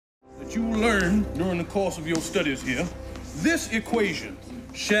that you learn during the course of your studies here, this equation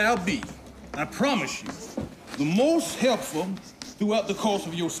shall be, I promise you, the most helpful throughout the course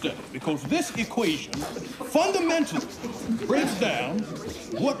of your study, because this equation fundamentally breaks down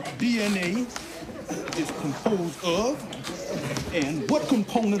what DNA is composed of and what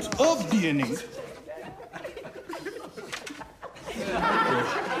components of DNA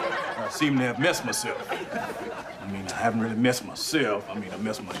I seem to have messed myself. I mean, I haven't really messed myself. I mean, I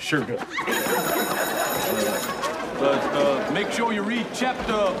messed my shirt up. But make sure you read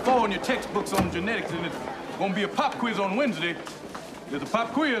chapter 4 in your textbooks on genetics, and it's gonna be a pop quiz on Wednesday. There's a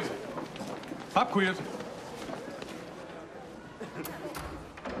pop quiz. Pop quiz.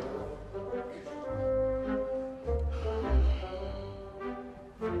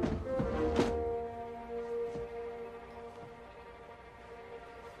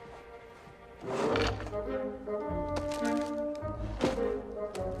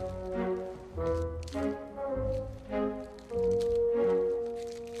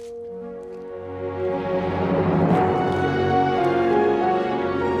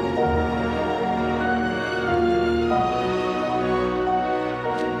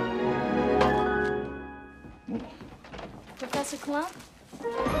 Professor Klump?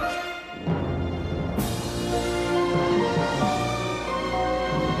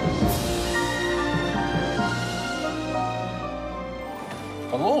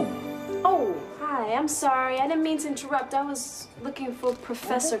 Hello. Oh, hi. I'm sorry. I didn't mean to interrupt. I was looking for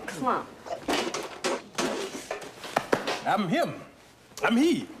Professor Klump. I'm him. I'm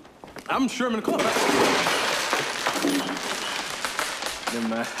he. I'm Sherman Klump. Never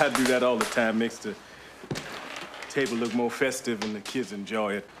mind. I do that all the time. Makes the table look more festive and the kids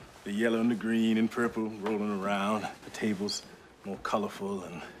enjoy it. The yellow and the green and purple rolling around. The table's more colorful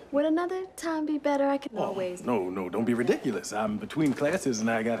and... Would another time be better? I can always... No, don't be ridiculous. I'm between classes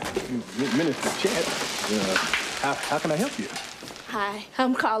and I got a few minutes to chat. How can I help you? Hi,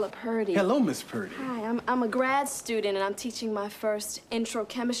 I'm Carla Purdy. Hello, Miss Purdy. Hi, I'm a grad student and I'm teaching my first intro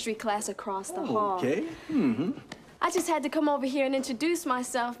chemistry class across the hall. Okay. Mm-hmm. I just had to come over here and introduce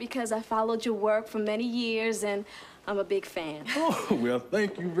myself because I followed your work for many years and I'm a big fan. Oh, well,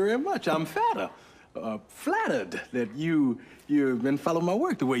 thank you very much. I'm flattered that you've been following my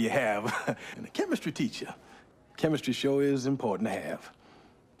work the way you have. And a chemistry teacher. Chemistry sure is important to have.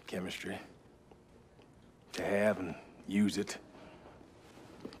 Chemistry. To have and use it.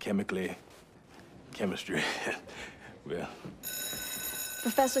 Chemically. Chemistry. Well...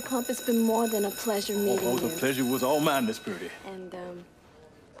 Professor Klump, it's been more than a pleasure meeting you. The pleasure was all mine, Miss Purdy. And,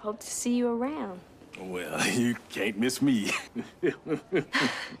 hope to see you around. Well, you can't miss me.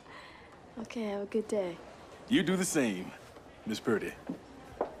 Okay, have a good day. You do the same, Miss Purdy.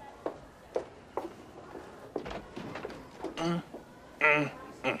 And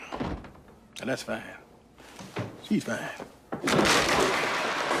that's fine. She's fine.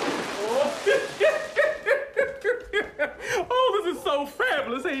 Oh, this is so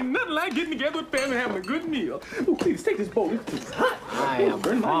fabulous. Ain't nothing like getting together with family and having a good meal. Oh, please, take this bowl. It's hot. I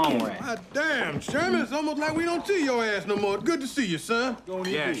am hungry. Damn, Sherman, it's almost like we don't see your ass no more. Good to see you, son.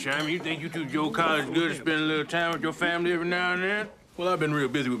 Yeah, Sherman, you think you two Joe College good to spend a little time with your family every now and then? Well, I've been real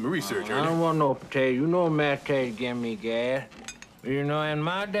busy with my research, I don't want no potatoes. You know mashed potatoes give me gas. You know, in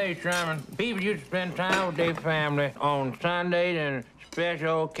my day, Sherman, people used to spend time with their family on Sundays and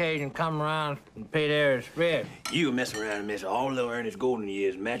special occasion come around and pay their respect. You mess around and mess all little Ernest's golden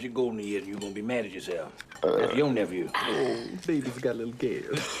years, magic golden years, and you're gonna be mad at yourself. That's your nephew. Oh, baby's got a little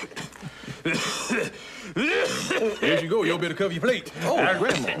gas. There you go. You better cover your plate. Oh,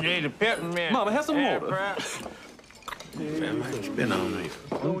 Grandma. Mama, have some water. Man, I just been all night.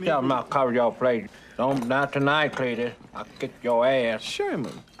 Don't tell me I'll cover your plate. Don't, not tonight, Cletus. I'll kick your ass.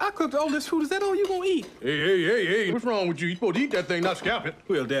 Sherman, I cooked all this food. Is that all you gonna eat? Hey. What's wrong with you? You're supposed to eat that thing, not scalp it.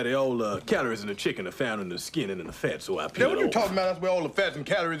 Well, Daddy, all calories in the chicken are found in the skin and in the fat, so I peel it What you talking about? That's where all the fats and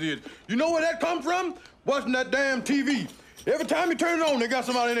calories is. You know where that come from? Watching that damn TV. Every time you turn it on, they got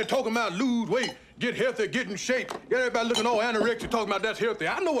somebody in there talking about lose weight, get healthy, get in shape. Get everybody looking all anorexic, talking about that's healthy.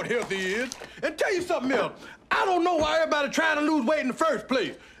 I know what healthy is. And tell you something else. I don't know why everybody trying to lose weight in the first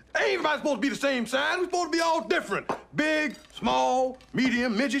place. Ain't everybody supposed to be the same size. We're supposed to be all different. Big, small,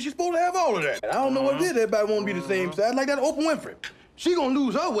 medium, midget. You're supposed to have all of that. I don't know what it is. Everybody want to be the same size. Like that Oprah Winfrey. She gonna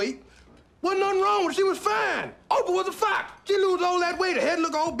lose her weight. Wasn't nothing wrong with her. She was fine. Oprah was a fox. She lose all that weight. Her head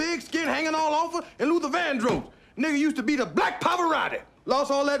look all big, skin hanging all off her, and Luther Vandross. Nigga used to be the Black Pavarotti.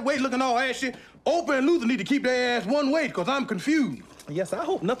 Lost all that weight looking all ashy. Oprah and Luther need to keep their ass one weight, because I'm confused. Yes, I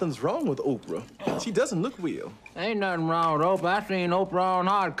hope nothing's wrong with Oprah. She doesn't look well. Ain't nothing wrong with Oprah. I seen Oprah on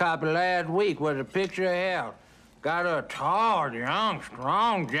hard copy last week with a picture of health. Got a tall, young,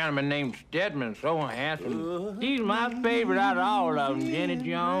 strong gentleman named Stedman, so handsome. He's my favorite out of all of them. Jenny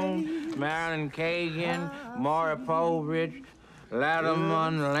Jones, Marilyn Kagan, Maury Povich,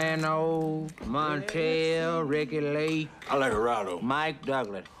 Lattimore, Leno, Montel, Ricky Lake. I like Gerardo. Mike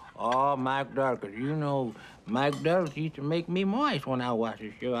Douglas. Oh, Mike Douglas. You know, Mike Douglas used to make me moist when I watched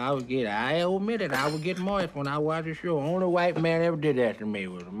the show. I admit it, I would get moist when I watched the show. Only white man ever did that to me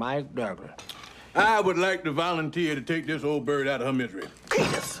was Mike Douglas. I would like to volunteer to take this old bird out of her misery.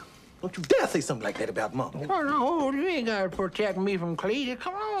 Cletus, don't you dare say something like that about Mama. Oh, you ain't got to protect me from Cletus.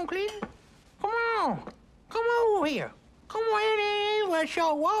 Come on, Cletus. Come on. Come over here. Come on, it ain't a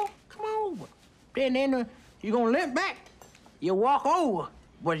short walk. Come over. Then you gonna limp back. You walk over,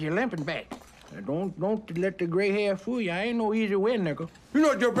 but you're limping back. Now, don't let the gray hair fool you. I ain't no easy win, nigga. You know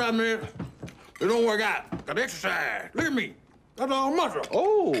what your problem is? It don't work out. Got exercise. Look at me. That's all muscle.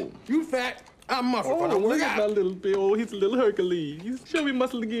 Oh. You fat. I'm muscle. Oh, look at my little bit. Oh, he's a little Hercules. Show me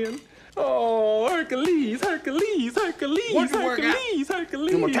muscle again. Oh, Hercules, Hercules, Hercules, Once you work out,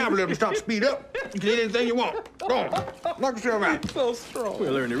 Hercules. your metabolism start to speed up. You can eat anything you want. Go on. Knock yourself out. So strong.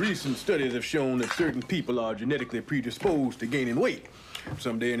 Well, Ernie, recent studies have shown that certain people are genetically predisposed to gaining weight.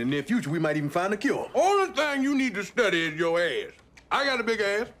 Someday in the near future, we might even find a cure. Only thing you need to study is your ass. I got a big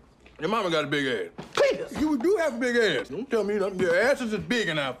ass. Your mama got a big ass. Cletus. You do have a big ass. Don't tell me nothing. Your ass is as big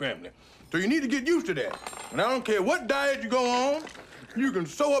in our family. So you need to get used to that. And I don't care what diet you go on, you can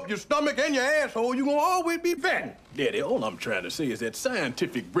sew up your stomach and your asshole, you're gonna always be fat. Daddy, all I'm trying to say is that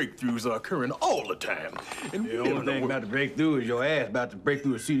scientific breakthroughs are occurring all the time. And The only thing about to break through is your ass about to break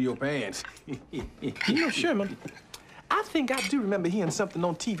through the seat of your pants. You know, Sherman, I think I do remember hearing something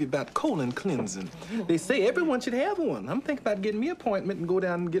on TV about colon cleansing. They say everyone should have one. I'm thinking about getting me an appointment and go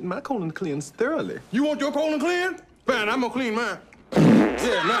down and getting my colon cleansed thoroughly. You want your colon clean? Fine, I'm gonna clean mine.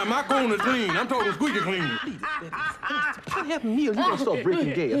 Yeah, now my colon is clean. I'm talking squeaky clean. Can't have a meal. You gonna start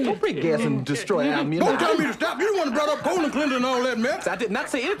breaking gas. Don't break gas and destroy our meal. Don't tell me to stop. You the one that brought up colon cleanser and all that mess. I did not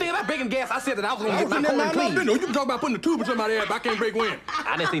say anything about breaking gas. I said that I was gonna I get was my in that colon mind cleansed. no, you can talk about putting a tube in somebody's ass, but I can't break wind.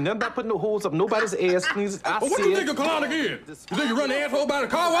 I didn't say nothing about putting no holes up nobody's ass. Please, I Well, what said. do you think a colonic is? You think you run the asshole by the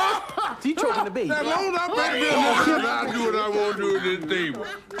car wash? You choking the baby. As long as I pay bills, I'll do what I want to at this table.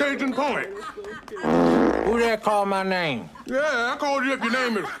 Case in point. Who that called my name? Yeah, I called you if your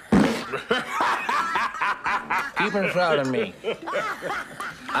name is... Keep in front of me.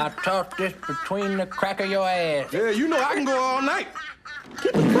 I taught this between the crack of your ass. Yeah, you know I can go all night.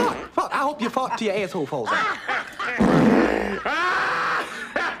 Keep it fought. I hope you fought till your asshole falls out.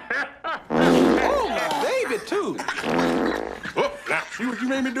 Oh, my baby, too. Oh, now, see what you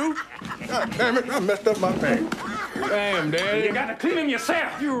made me do? God damn it, I messed up my thing. Damn, Daddy. You got to clean him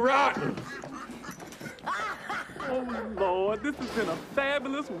yourself. You rotten. Oh, Lord, this has been a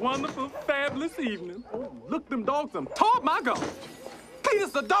fabulous, wonderful, fabulous evening. Oh, look, them dogs done tore my garbage.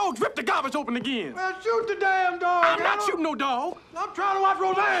 Cletus, the dogs ripped the garbage open again. Well, shoot the damn dog. I'm not shooting no dog. I'm trying to watch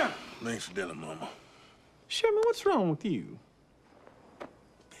Roseanne. Thanks for dinner, Mama. Sherman, what's wrong with you?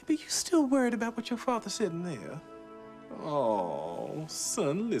 Baby, you still worried about what your father said in there? Oh,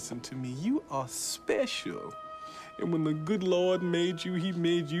 son, listen to me. You are special. And when the good Lord made you, he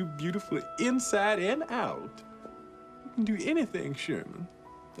made you beautiful inside and out. You can do anything, Sherman.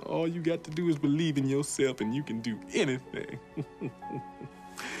 All you got to do is believe in yourself and you can do anything.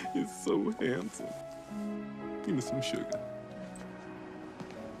 You're so handsome. Give me some sugar.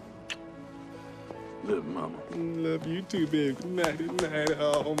 Love Mama. Love you too, baby. Nighty night,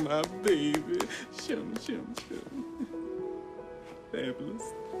 oh my baby. Shum. Fabulous.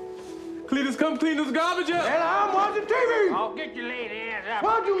 Cletus, come clean this garbage up. And I'm watching TV. I'll get your lady ass up.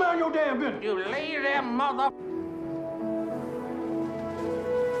 Why'd you mind your damn business? You lazy mother...